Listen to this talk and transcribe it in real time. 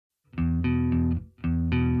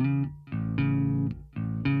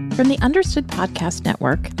From the Understood Podcast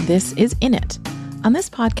Network, this is In It. On this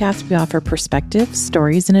podcast, we offer perspective,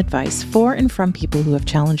 stories, and advice for and from people who have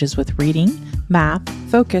challenges with reading, math,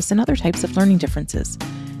 focus, and other types of learning differences.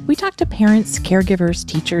 We talk to parents, caregivers,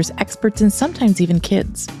 teachers, experts, and sometimes even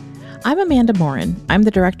kids. I'm Amanda Morin. I'm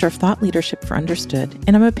the Director of Thought Leadership for Understood,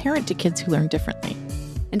 and I'm a parent to kids who learn differently.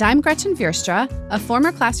 And I'm Gretchen Vierstra, a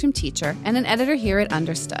former classroom teacher and an editor here at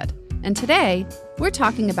Understood. And today, we're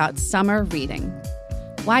talking about summer reading.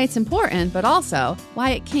 Why it's important, but also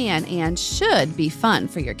why it can and should be fun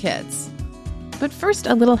for your kids. But first,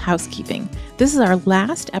 a little housekeeping. This is our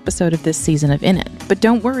last episode of this season of In It. But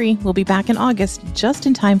don't worry, we'll be back in August, just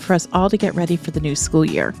in time for us all to get ready for the new school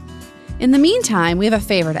year. In the meantime, we have a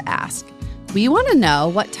favor to ask. We want to know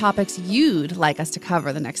what topics you'd like us to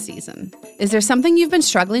cover the next season. Is there something you've been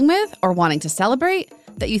struggling with or wanting to celebrate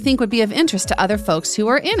that you think would be of interest to other folks who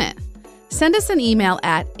are in it? Send us an email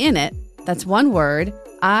at init, that's one word,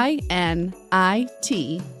 INIT,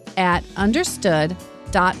 at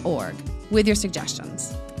understood.org with your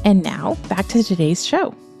suggestions. And now, back to today's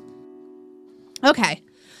show. Okay,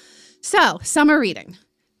 so summer reading.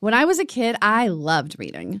 When I was a kid, I loved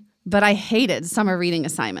reading, but I hated summer reading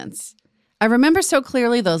assignments. I remember so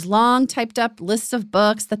clearly those long typed up lists of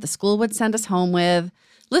books that the school would send us home with,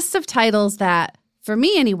 lists of titles that, for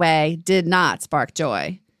me anyway, did not spark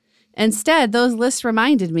joy. Instead, those lists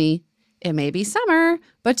reminded me, it may be summer,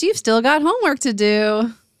 but you've still got homework to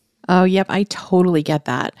do. Oh, yep, I totally get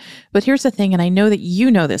that. But here's the thing, and I know that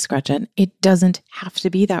you know this, Gretchen, it doesn't have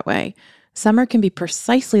to be that way. Summer can be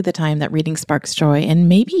precisely the time that reading sparks joy, and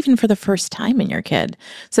maybe even for the first time in your kid.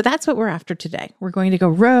 So that's what we're after today. We're going to go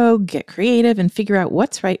rogue, get creative, and figure out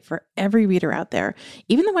what's right for every reader out there,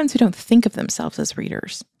 even the ones who don't think of themselves as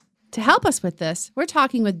readers. To help us with this, we're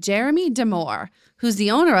talking with Jeremy Demore, who's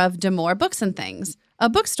the owner of Demore Books and Things, a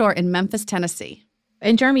bookstore in Memphis, Tennessee.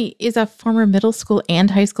 And Jeremy is a former middle school and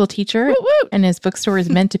high school teacher, Woot woot. And his bookstore is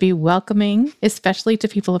meant to be welcoming, especially to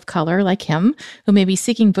people of color like him, who may be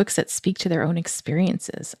seeking books that speak to their own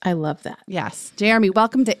experiences. I love that. Yes. Jeremy,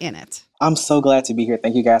 welcome to In It. I'm so glad to be here.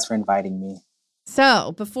 Thank you guys for inviting me.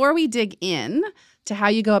 So before we dig in to how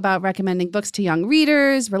you go about recommending books to young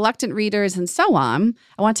readers, reluctant readers, and so on,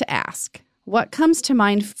 I want to ask, what comes to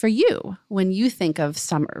mind for you when you think of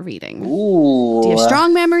summer reading? Ooh. Do you have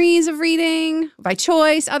strong memories of reading? By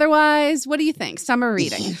choice, otherwise? What do you think? Summer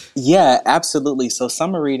reading. Yeah, absolutely. So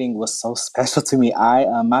summer reading was so special to me.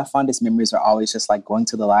 My fondest memories are always just like going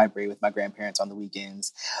to the library with my grandparents on the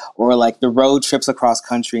weekends, or like the road trips across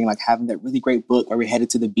country and like having that really great book where we headed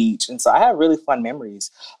to the beach. And so I have really fun memories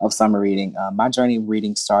of summer reading. My journey of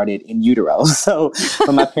reading started in utero. So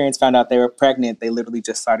when my parents found out they were pregnant, they literally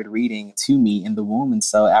just started reading to me in the womb. And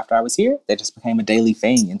so after I was here, that just became a daily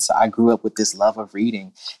thing. And so I grew up with this love of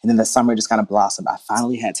reading. And then the summer just kind of blossomed. I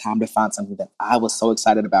finally had time to find something that I was so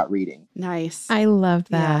excited about reading. Nice. I love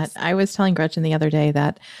that. Yes. I was telling Gretchen the other day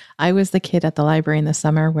that I was the kid at the library in the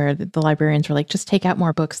summer where the librarians were like, just take out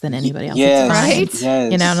more books than anybody else. Yes, It's fine. Right?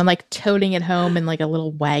 Yes. You know, and I'm like toting it home in like a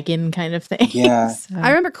little wagon kind of thing. Yeah. So- I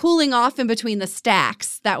remember cooling off in between the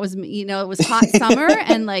stacks. That was, it was hot summer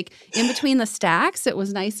and like in between the stacks, it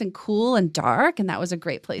was nice and cool and dark. And that was a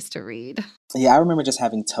great place to read. Yeah, I remember just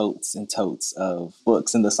having totes and totes of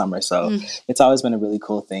books in the summer. So it's always been a really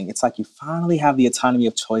cool thing. It's like you finally have the autonomy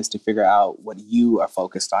of choice to figure out what you are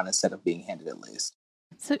focused on instead of being handed a list.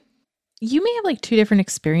 So you may have like two different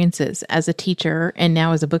experiences as a teacher and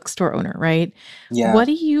now as a bookstore owner, right? Yeah. What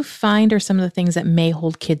do you find are some of the things that may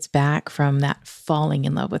hold kids back from that falling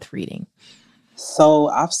in love with reading? So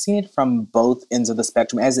I've seen it from both ends of the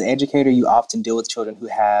spectrum. As an educator, you often deal with children who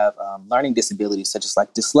have learning disabilities, such as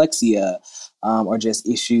like dyslexia or just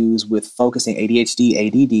issues with focusing, ADHD,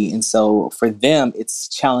 ADD. And so for them, it's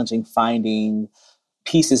challenging finding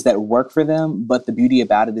pieces that work for them. But the beauty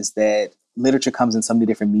about it is that literature comes in so many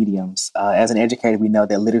different mediums. As an educator, we know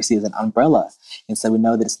that literacy is an umbrella. And so we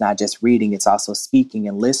know that it's not just reading, it's also speaking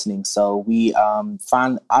and listening. So we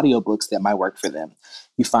find audiobooks that might work for them.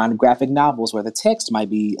 You find graphic novels where the text might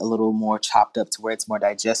be a little more chopped up to where it's more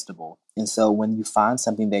digestible. And so when you find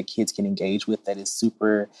something that kids can engage with that is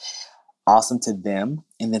super awesome to them,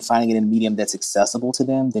 and then finding it in a medium that's accessible to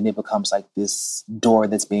them, then it becomes like this door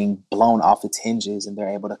that's being blown off its hinges and they're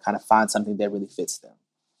able to kind of find something that really fits them.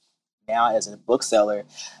 Now, as a bookseller,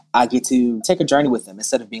 I get to take a journey with them.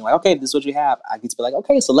 Instead of being like, okay, this is what you have, I get to be like,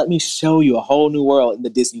 okay, so let me show you a whole new world in the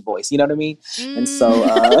Disney voice. You know what I mean? And so...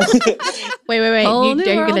 Wait. Whole new Are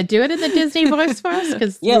you world. going to do it in the Disney voice for us?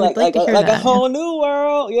 Because yeah, like a that. whole new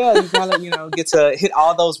world. Yeah, you kind of, get to hit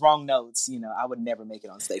all those wrong notes. I would never make it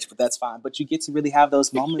on stage, but that's fine. But you get to really have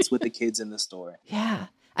those moments with the kids in the store. Yeah.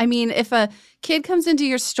 I mean, if a kid comes into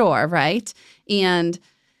your store, right, and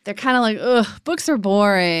they're kind of like, ugh, books are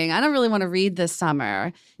boring. I don't really want to read this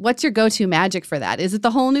summer. What's your go-to magic for that? Is it the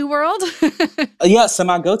whole new world? Yeah, so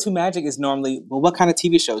my go-to magic is normally, well, what kind of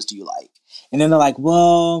TV shows do you like? And then they're like,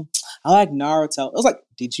 well, I like Naruto. I was like,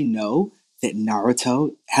 did you know that Naruto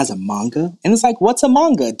has a manga? And it's like, what's a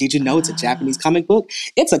manga? Did you know it's a Japanese comic book?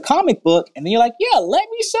 It's a comic book. And then you're like, yeah, let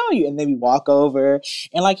me show you. And then we walk over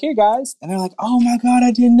and like, here, guys. And they're like, oh my God, I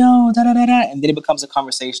didn't know. Da, da, da, da. And then it becomes a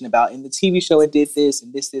conversation about in the TV show, it did this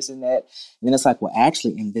and this, and that. And then it's like, well,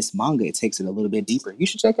 actually, in this manga, it takes it a little bit deeper. You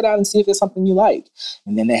should check it out and see if it's something you like.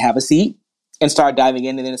 And then they have a seat and start diving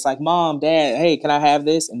in. And then it's like, Mom, Dad, hey, can I have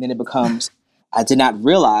this? And then it becomes, I did not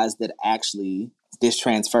realize that actually this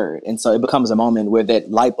transferred. And so it becomes a moment where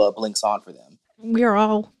that light bulb blinks on for them. We are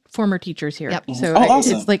all former teachers here. Yep. So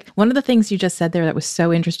awesome. It's like one of the things you just said there that was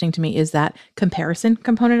so interesting to me is that comparison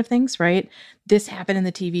component of things, right? This happened in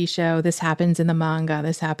the TV show. This happens in the manga.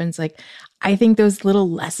 This happens I think those little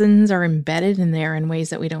lessons are embedded in there in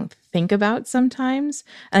ways that we don't think about sometimes.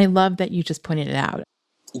 And I love that you just pointed it out.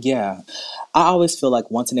 Yeah. I always feel like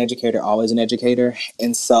once an educator, always an educator.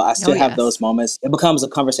 And so I still have those moments. It becomes a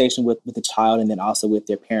conversation with the child and then also with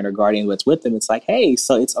their parent or guardian that's with them. It's like, hey,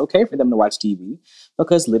 so it's okay for them to watch TV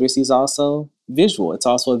because literacy is also visual. It's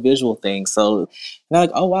also a visual thing. So they're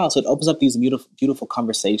like, oh, wow. So it opens up these beautiful, beautiful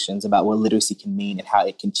conversations about what literacy can mean and how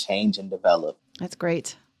it can change and develop. That's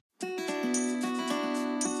great.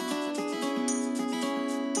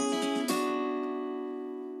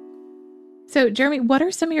 So, Jeremy, what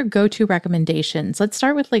are some of your go-to recommendations? Let's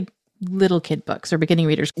start with little kid books or beginning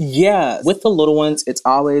readers. Yeah, with the little ones, it's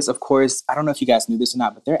always, of course, I don't know if you guys knew this or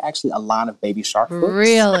not, but there are actually a line of Baby Shark books.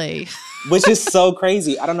 Really? Which is so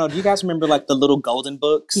crazy. I don't know. Do you guys remember the little golden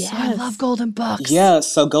books? Yeah, I love golden books. Yeah,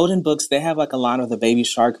 so golden books, they have a line of the Baby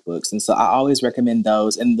Shark books. And so I always recommend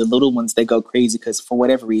those. And the little ones, they go crazy because for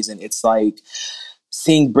whatever reason, it's like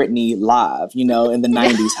seeing Britney live, in the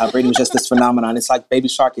 90s, how Britney was just this phenomenon. It's like Baby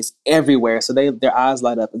Shark is everywhere. So their eyes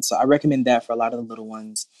light up. And so I recommend that for a lot of the little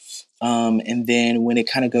ones. And then when it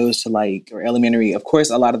kind of goes to or elementary, of course,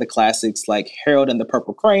 a lot of the classics like Harold and the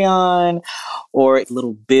Purple Crayon or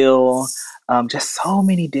Little Bill, just so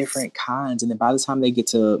many different kinds. And then by the time they get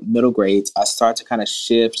to middle grades, I start to kind of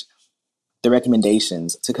shift the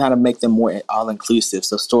recommendations to kind of make them more all-inclusive.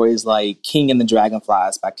 So stories like King and the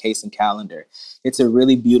Dragonflies by Case and Callender. It's a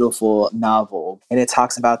really beautiful novel. And it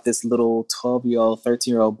talks about this little 12-year-old,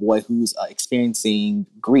 13-year-old boy who's experiencing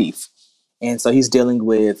grief. And so he's dealing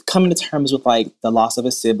with coming to terms with the loss of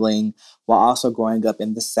a sibling while also growing up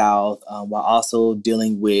in the South, while also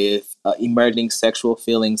dealing with emerging sexual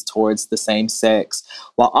feelings towards the same sex,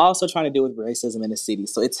 while also trying to deal with racism in the city.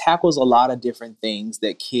 So it tackles a lot of different things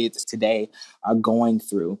that kids today are going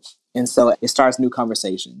through. And so it starts new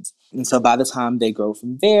conversations. And so by the time they grow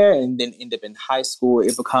from there and then end up in high school,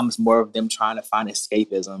 it becomes more of them trying to find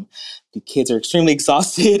escapism. The kids are extremely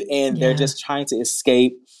exhausted and they're just trying to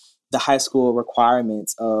escape the high school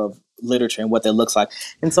requirements of literature and what that looks like.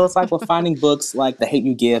 And so it's we're finding books like The Hate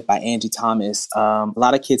You Give by Angie Thomas. A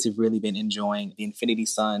lot of kids have really been enjoying the Infinity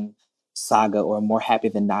Son saga or More Happy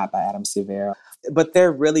Than Not by Adam Silvera. But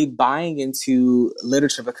they're really buying into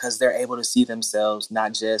literature because they're able to see themselves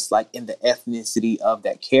not just in the ethnicity of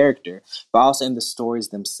that character, but also in the stories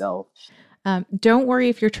themselves. Don't worry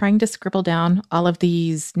if you're trying to scribble down all of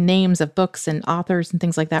these names of books and authors and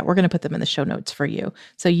things like that. We're going to put them in the show notes for you,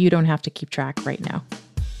 so you don't have to keep track right now.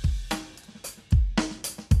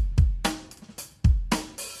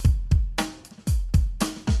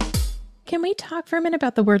 Can we talk for a minute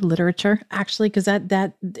about the word literature? Actually, because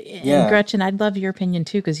and Gretchen, I'd love your opinion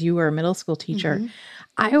too, because you were a middle school teacher. Mm-hmm.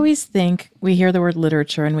 I always think we hear the word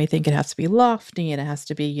literature and we think it has to be lofty and it has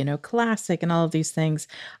to be, classic and all of these things.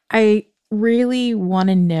 I really want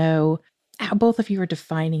to know how both of you are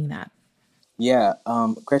defining that. Yeah.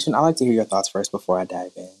 Gretchen, I'd like to hear your thoughts first before I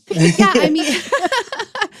dive in. Yeah, I mean,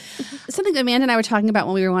 something that Amanda and I were talking about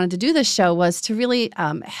when we wanted to do this show was to really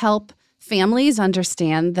help families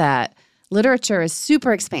understand that literature is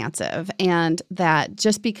super expansive and that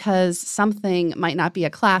just because something might not be a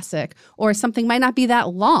classic or something might not be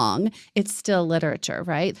that long, it's still literature,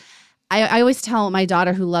 right? I always tell my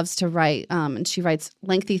daughter who loves to write, and she writes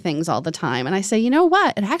lengthy things all the time. And I say, you know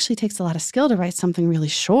what? It actually takes a lot of skill to write something really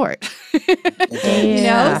short.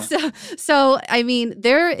 So, I mean,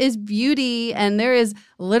 there is beauty and there is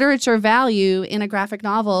literature value in a graphic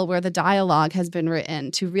novel where the dialogue has been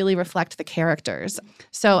written to really reflect the characters.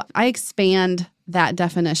 So I expand that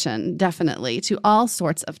definition definitely to all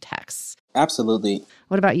sorts of texts. Absolutely.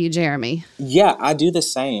 What about you, Jeremy? Yeah, I do the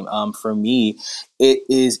same. For me, it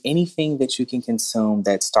is anything that you can consume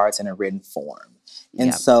that starts in a written form.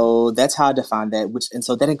 And Yep. so that's how I define that. And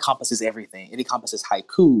so that encompasses everything. It encompasses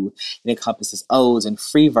haiku, it encompasses odes and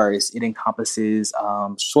free verse, it encompasses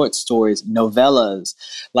short stories, novellas.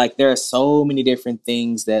 Like there are so many different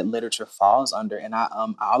things that literature falls under. And I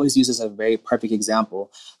always use this as a very perfect example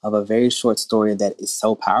of a very short story that is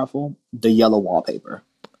so powerful: The Yellow Wallpaper.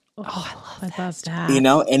 Oh, I love that. You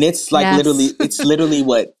know, and it's like Yes. it's literally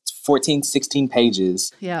what, 14, 16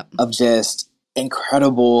 pages Yep. of just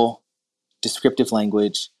incredible descriptive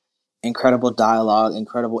language, incredible dialogue,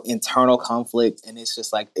 incredible internal conflict. And it's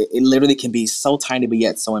just like, it literally can be so tiny, but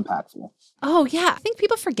yet so impactful. Oh, yeah. I think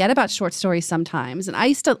people forget about short stories sometimes. And I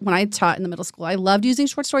used to, when I taught in the middle school, I loved using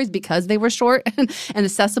short stories because they were short and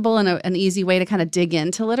accessible and an easy way to kind of dig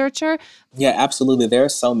into literature. Yeah, absolutely. There are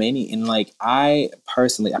so many. And like, I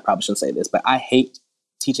personally, I probably shouldn't say this, but I hate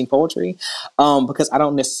teaching poetry because I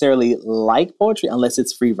don't necessarily like poetry unless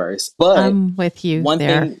it's free verse. But I'm with you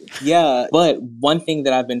there. But one thing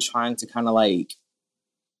that I've been trying to kind of like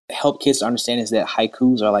help kids to understand is that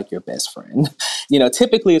haikus are like your best friend. You know,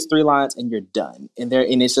 typically it's 3 lines and you're done. And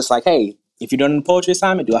it's just like, hey, if you're doing a poetry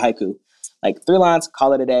assignment, do a haiku. Like 3 lines,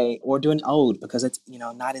 call it a day, or do an ode because it's, you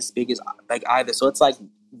know, not as big as like either. So it's like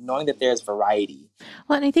knowing that there's variety.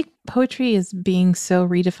 Well, and I think poetry is being so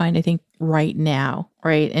redefined, I think, right now,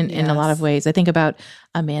 right? In a lot of Yes. ways. I think about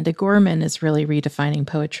Amanda Gorman is really redefining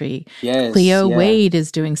poetry. Yes. Cleo yeah. Wade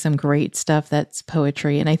is doing some great stuff that's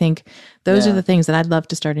poetry. And I think those are Yeah. the things that I'd love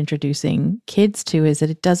to start introducing kids to, is that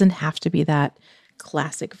it doesn't have to be that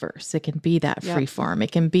classic verse. It can be that Yep. free form.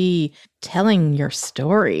 It can be telling your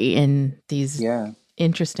story in these Yeah.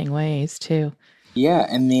 interesting ways too. Yeah.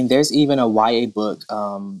 I mean, there's even a YA book,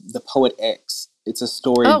 The Poet X. It's a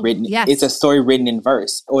story Oh, written. yes. It's a story written in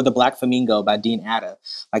verse, or The Black Flamingo by Dean Atta.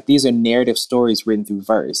 Like these are narrative stories written through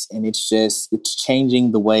verse, and it's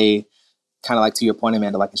changing the way, kind of like to your point,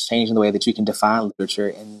 Amanda. Like it's changing the way that you can define literature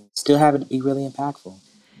and still have it be really impactful.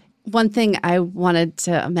 One thing I wanted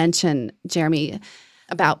to mention, Jeremy,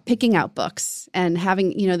 about picking out books and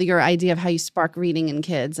having, you know, your idea of how you spark reading in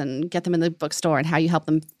kids and get them in the bookstore and how you help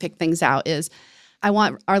them pick things out is, I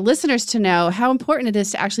want our listeners to know how important it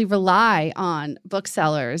is to actually rely on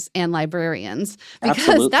booksellers and librarians, because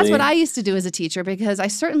Absolutely. that's what I used to do as a teacher, because I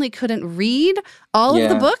certainly couldn't read all of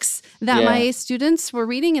the Yeah. books that Yeah. my students were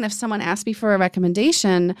reading. And if someone asked me for a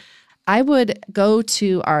recommendation, I would go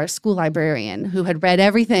to our school librarian who had read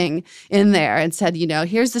everything in there and said, you know,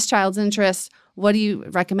 here's this child's interest. What do you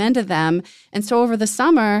recommend to them? And so over the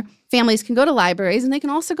summer, families can go to libraries and they can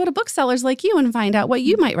also go to booksellers like you and find out what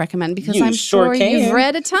you might recommend, because You I'm sure sure you've can.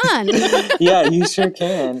 read a ton. Yeah, you sure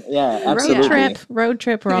can. Yeah, absolutely. Road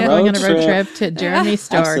trip. We're all Yeah. going on a Road road trip. trip to Jeremy's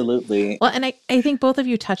store. Absolutely. Well, and I think both of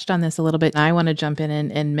you touched on this a little bit, and I want to jump in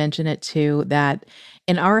and mention it too, that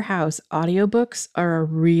in our house, audiobooks are a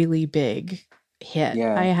really big hit.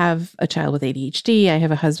 Yeah. I have a child with ADHD. I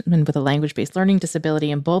have a husband with a language-based learning disability,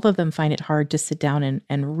 and both of them find it hard to sit down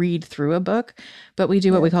and read through a book. But we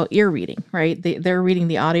do what we call ear reading, right? They're reading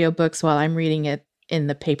the audiobooks while I'm reading it in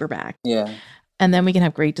the paperback. Yeah. And then we can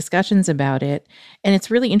have great discussions about it. And it's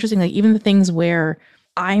really interesting, like even the things where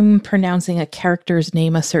I'm pronouncing a character's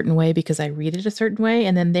name a certain way because I read it a certain way,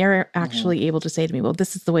 and then they're actually able to say to me, well,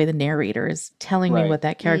 this is the way the narrator is telling me Right. what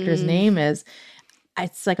that character's name is.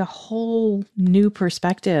 It's like a whole new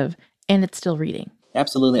perspective, and it's still reading.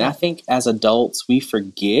 Absolutely. And I think as adults, we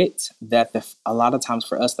forget that a lot of times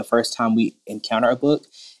for us, the first time we encounter a book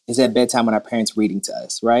is at bedtime when our parents reading to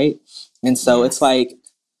us, right? And so it's like,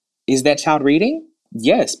 is that child reading?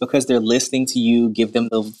 Yes, because they're listening to you, give them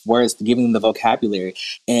the words, giving them the vocabulary.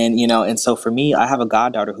 And, you know, and so for me, I have a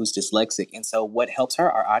goddaughter who's dyslexic. And so what helps her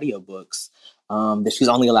are audiobooks that she's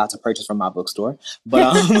only allowed to purchase from my bookstore.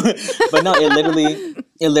 But but no, it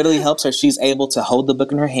literally helps her. She's able to hold the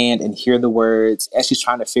book in her hand and hear the words as she's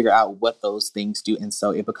trying to figure out what those things do. And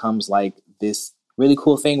so it becomes like this really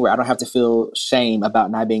cool thing where I don't have to feel shame about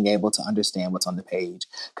not being able to understand what's on the page,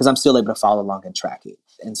 because I'm still able to follow along and track it.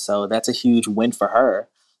 And so that's a huge win for her,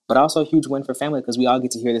 but also a huge win for family, because we all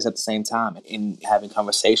get to hear this at the same time and having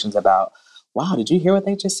conversations about, wow, did you hear what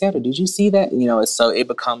they just said? Or did you see that? You know, so it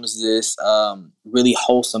becomes this really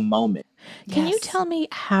wholesome moment. Can you tell me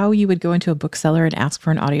how you would go into a bookseller and ask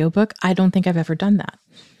for an audiobook? I don't think I've ever done that.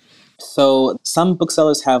 So some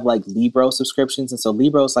booksellers have like Libro subscriptions. And so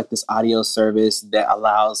Libro is like this audio service that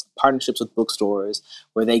allows partnerships with bookstores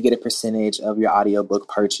where they get a percentage of your audiobook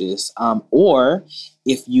purchase. Or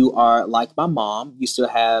if you are like my mom, you still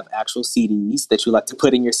have actual CDs that you like to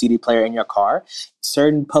put in your CD player in your car.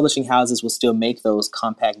 Certain publishing houses will still make those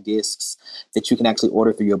compact discs that you can actually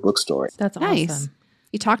order through your bookstore. That's Nice. awesome.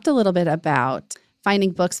 You talked a little bit about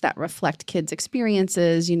finding books that reflect kids'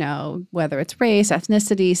 experiences, whether it's race,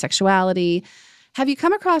 ethnicity, sexuality. Have you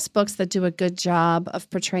come across books that do a good job of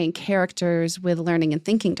portraying characters with learning and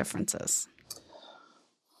thinking differences?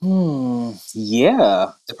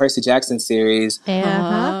 Yeah. The Percy Jackson series,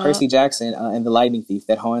 Percy Jackson and the Lightning Thief,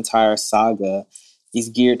 that whole entire saga is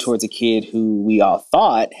geared towards a kid who we all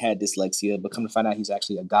thought had dyslexia, but come to find out he's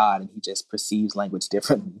actually a god and he just perceives language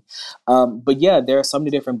differently. But yeah, there are so many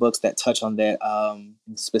different books that touch on that.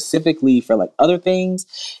 Specifically for like other things,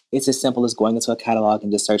 it's as simple as going into a catalog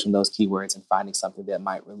and just searching those keywords and finding something that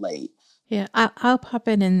might relate. Yeah, I'll pop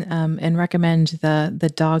in and recommend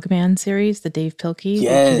the Dog Man series, the Dave Pilkey.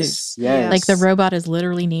 Yes. Like the robot is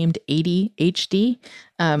literally named ADHD.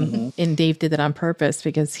 And Dave did that on purpose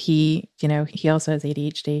because he also has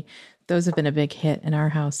ADHD. Those have been a big hit in our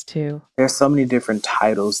house too. There's so many different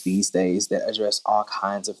titles these days that address all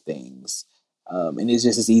kinds of things. And it's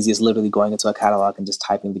just as easy as literally going into a catalog and just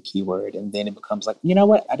typing the keyword. And then it becomes like, you know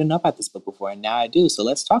what? I didn't know about this book before and now I do. So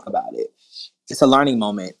let's talk about it. It's a learning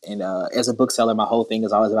moment. And as a bookseller, my whole thing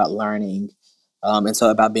is always about learning. And so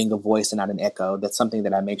about being a voice and not an echo. That's something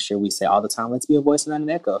that I make sure we say all the time. Let's be a voice and not an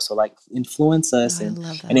echo. So like influence us and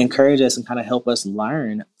encourage us and kind of help us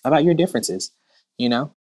learn about your differences,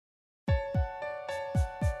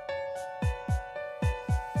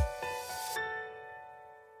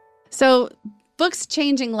 So books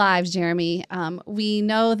changing lives, Jeremy. We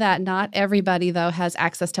know that not everybody, though, has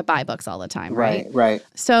access to buy books all the time, right? Right.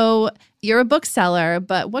 So you're a bookseller,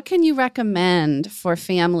 but what can you recommend for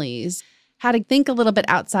families? How to think a little bit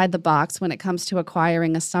outside the box when it comes to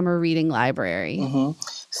acquiring a summer reading library?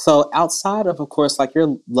 So outside of course, like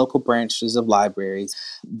your local branches of libraries,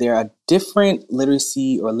 there are different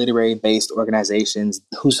literacy or literary-based organizations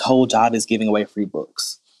whose whole job is giving away free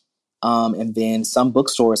books. And then some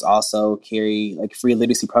bookstores also carry like free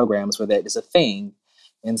literacy programs where that is a thing.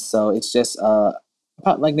 And so it's just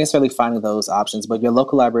not like necessarily finding those options, but your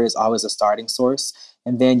local library is always a starting source.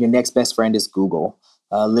 And then your next best friend is Google.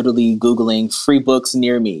 Literally Googling free books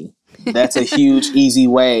near me. That's a huge, easy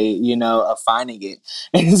way, of finding it.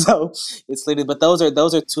 And so it's literally, but those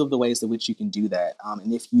are two of the ways in which you can do that.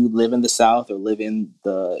 And if you live in the South or live in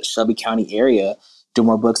the Shelby County area, do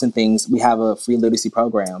more books and things, we have a free literacy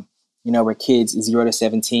program, where kids 0 to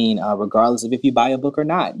 17, regardless of if you buy a book or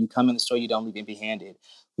not, you come in the store, you don't leave empty-handed.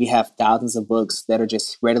 We have thousands of books that are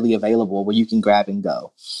just readily available where you can grab and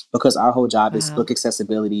go, because our whole job is book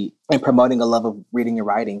accessibility and promoting a love of reading and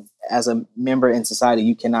writing. As a member in society,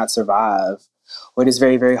 you cannot survive, or it is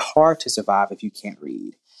very, very hard to survive if you can't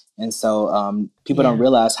read. And so people don't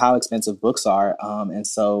realize how expensive books are. And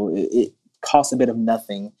so it costs a bit of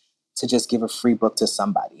nothing to just give a free book to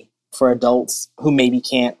somebody. For adults who maybe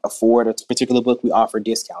can't afford a particular book, we offer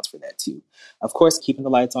discounts for that too. Of course, keeping the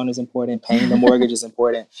lights on is important. Paying the mortgage is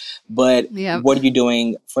important. But what are you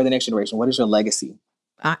doing for the next generation? What is your legacy?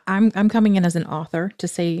 I'm coming in as an author to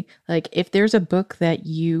say, like, if there's a book that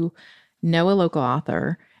you know a local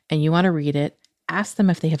author and you want to read it, ask them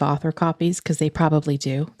if they have author copies, because they probably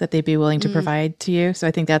do, that they'd be willing to provide to you. So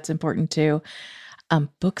I think that's important too.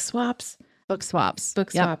 Book swaps.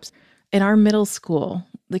 In our middle school,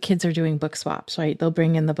 the kids are doing book swaps, right? They'll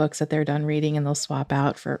bring in the books that they're done reading and they'll swap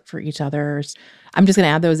out for each other's. I'm just going to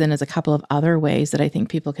add those in as a couple of other ways that I think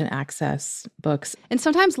people can access books. And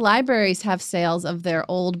sometimes libraries have sales of their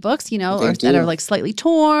old books, that are like slightly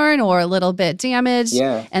torn or a little bit damaged.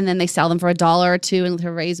 Yeah. And then they sell them for $1 or $2 and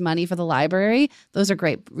to raise money for the library. Those are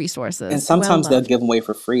great resources. And sometimes they'll give them away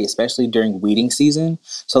for free, especially during weeding season.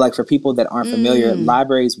 So like for people that aren't familiar,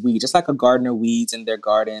 libraries weed, just like a gardener weeds in their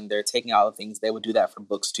garden, they're taking out things, they would do that for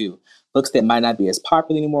books too. Books that might not be as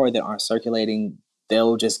popular anymore or that aren't circulating,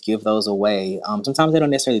 they'll just give those away. Sometimes they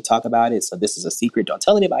don't necessarily talk about it. So this is a secret. Don't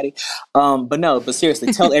tell anybody. But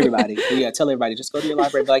seriously, tell everybody. Tell everybody. Just go to your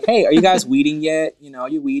library and be like, hey, are you guys weeding yet? Are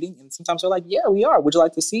you weeding? And sometimes they're like, yeah, we are. Would you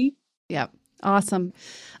like to see? Yeah. Awesome.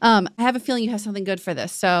 I have a feeling you have something good for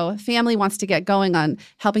this. So family wants to get going on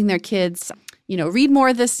helping their kids, read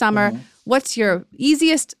more this summer. What's your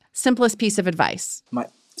easiest, simplest piece of advice? My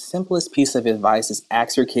simplest piece of advice is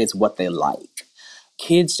ask your kids what they like.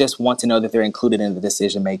 Kids just want to know that they're included in the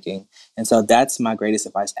decision making. And so that's my greatest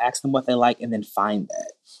advice. Ask them what they like and then find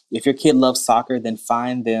that. If your kid loves soccer, then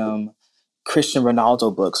find them Christian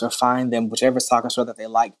Ronaldo books or find them whichever soccer store that they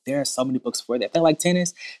like. There are so many books for that. If they like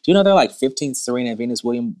tennis, do you know there are like 15 Serena and Venus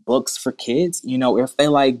Williams books for kids? You know, if they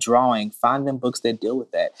like drawing, find them books that deal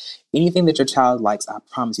with that. Anything that your child likes, I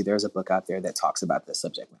promise you there's a book out there that talks about this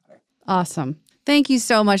subject matter. Awesome. Thank you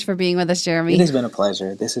so much for being with us, Jeremy. It has been a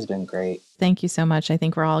pleasure. This has been great. Thank you so much. I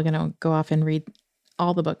think we're all going to go off and read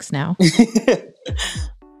all the books now.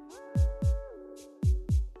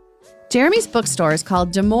 Jeremy's bookstore is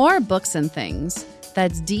called Demore Books and Things.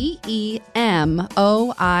 That's DEMOIR.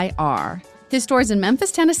 His store is in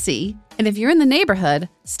Memphis, Tennessee, and if you're in the neighborhood,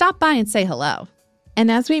 stop by and say hello.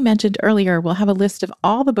 And as we mentioned earlier, we'll have a list of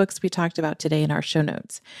all the books we talked about today in our show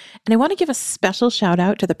notes. And I want to give a special shout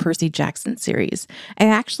out to the Percy Jackson series. I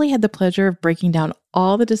actually had the pleasure of breaking down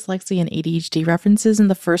all the dyslexia and ADHD references in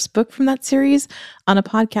the first book from that series on a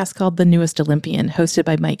podcast called The Newest Olympian, hosted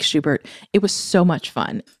by Mike Schubert. It was so much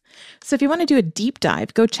fun. So if you want to do a deep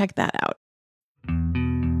dive, go check that out.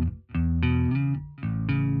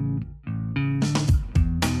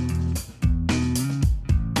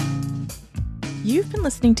 You've been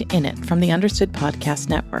listening to In It from the Understood Podcast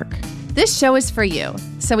Network. This show is for you,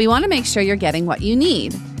 so we want to make sure you're getting what you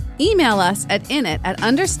need. Email us at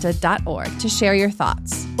init@understood.org to share your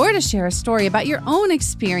thoughts or to share a story about your own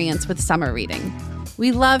experience with summer reading.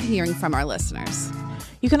 We love hearing from our listeners.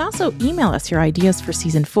 You can also email us your ideas for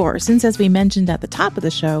Season 4, since as we mentioned at the top of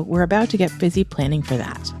the show, we're about to get busy planning for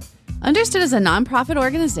that. Understood is a nonprofit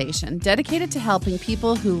organization dedicated to helping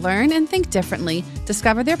people who learn and think differently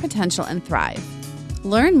discover their potential and thrive.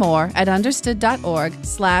 Learn more at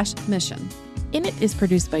understood.org/mission. In It is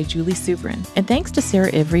produced by Julie Subrin, and thanks to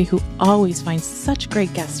Sarah Ivry, who always finds such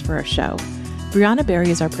great guests for our show. Brianna Berry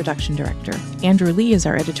is our production director. Andrew Lee is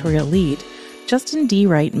our editorial lead. Justin D.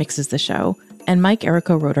 Wright mixes the show, and Mike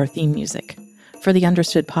Errico wrote our theme music. For the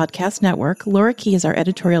Understood Podcast Network, Laura Key is our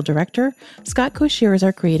editorial director, Scott Koshier is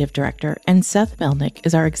our creative director, and Seth Melnick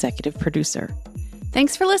is our executive producer.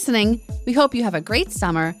 Thanks for listening. We hope you have a great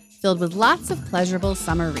summer filled with lots of pleasurable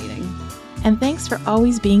summer reading. And thanks for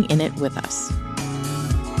always being in it with us.